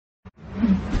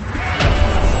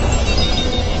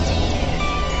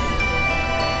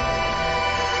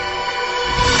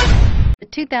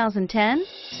2010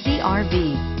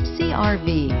 CRV.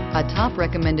 CRV, a top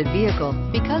recommended vehicle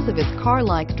because of its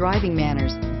car-like driving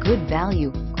manners, good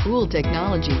value, cool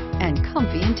technology, and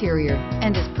comfy interior,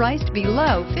 and is priced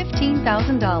below $15,000.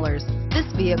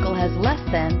 This vehicle has less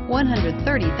than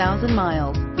 130,000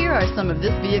 miles. Here are some of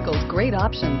this vehicle's great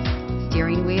options: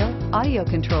 steering wheel audio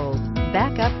controls,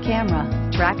 backup camera,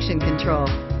 traction control,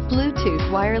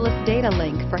 Bluetooth wireless data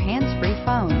link for hands-free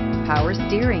phone, power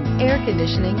steering, air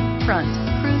conditioning, front,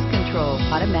 cruise control,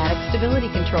 automatic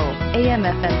stability control,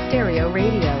 AM/FM stereo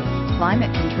radio,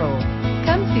 climate control.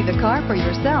 Come see the car for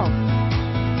yourself.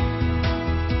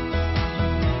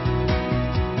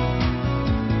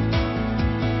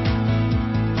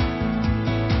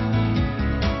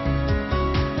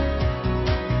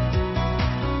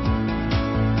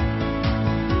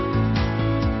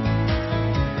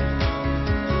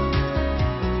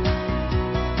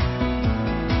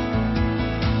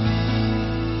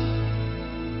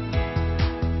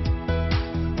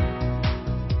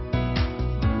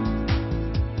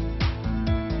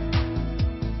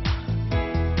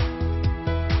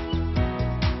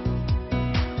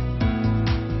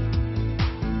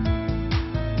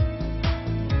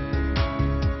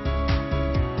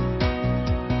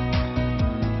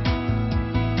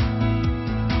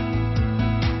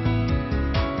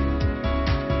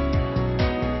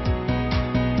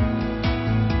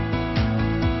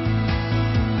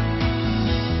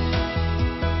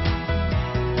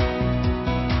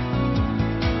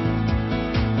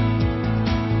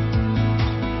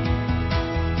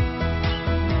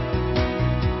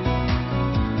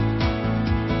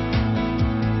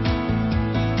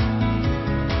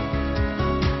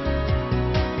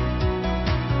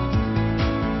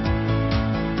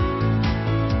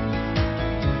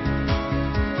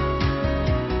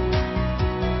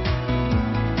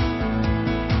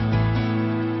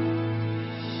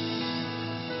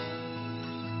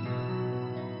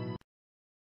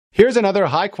 Here's another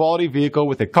high-quality vehicle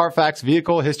with a Carfax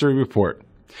Vehicle History Report.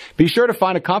 Be sure to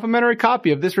find a complimentary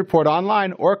copy of this report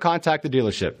online or contact the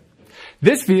dealership.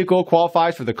 This vehicle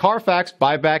qualifies for the Carfax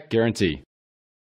Buyback Guarantee.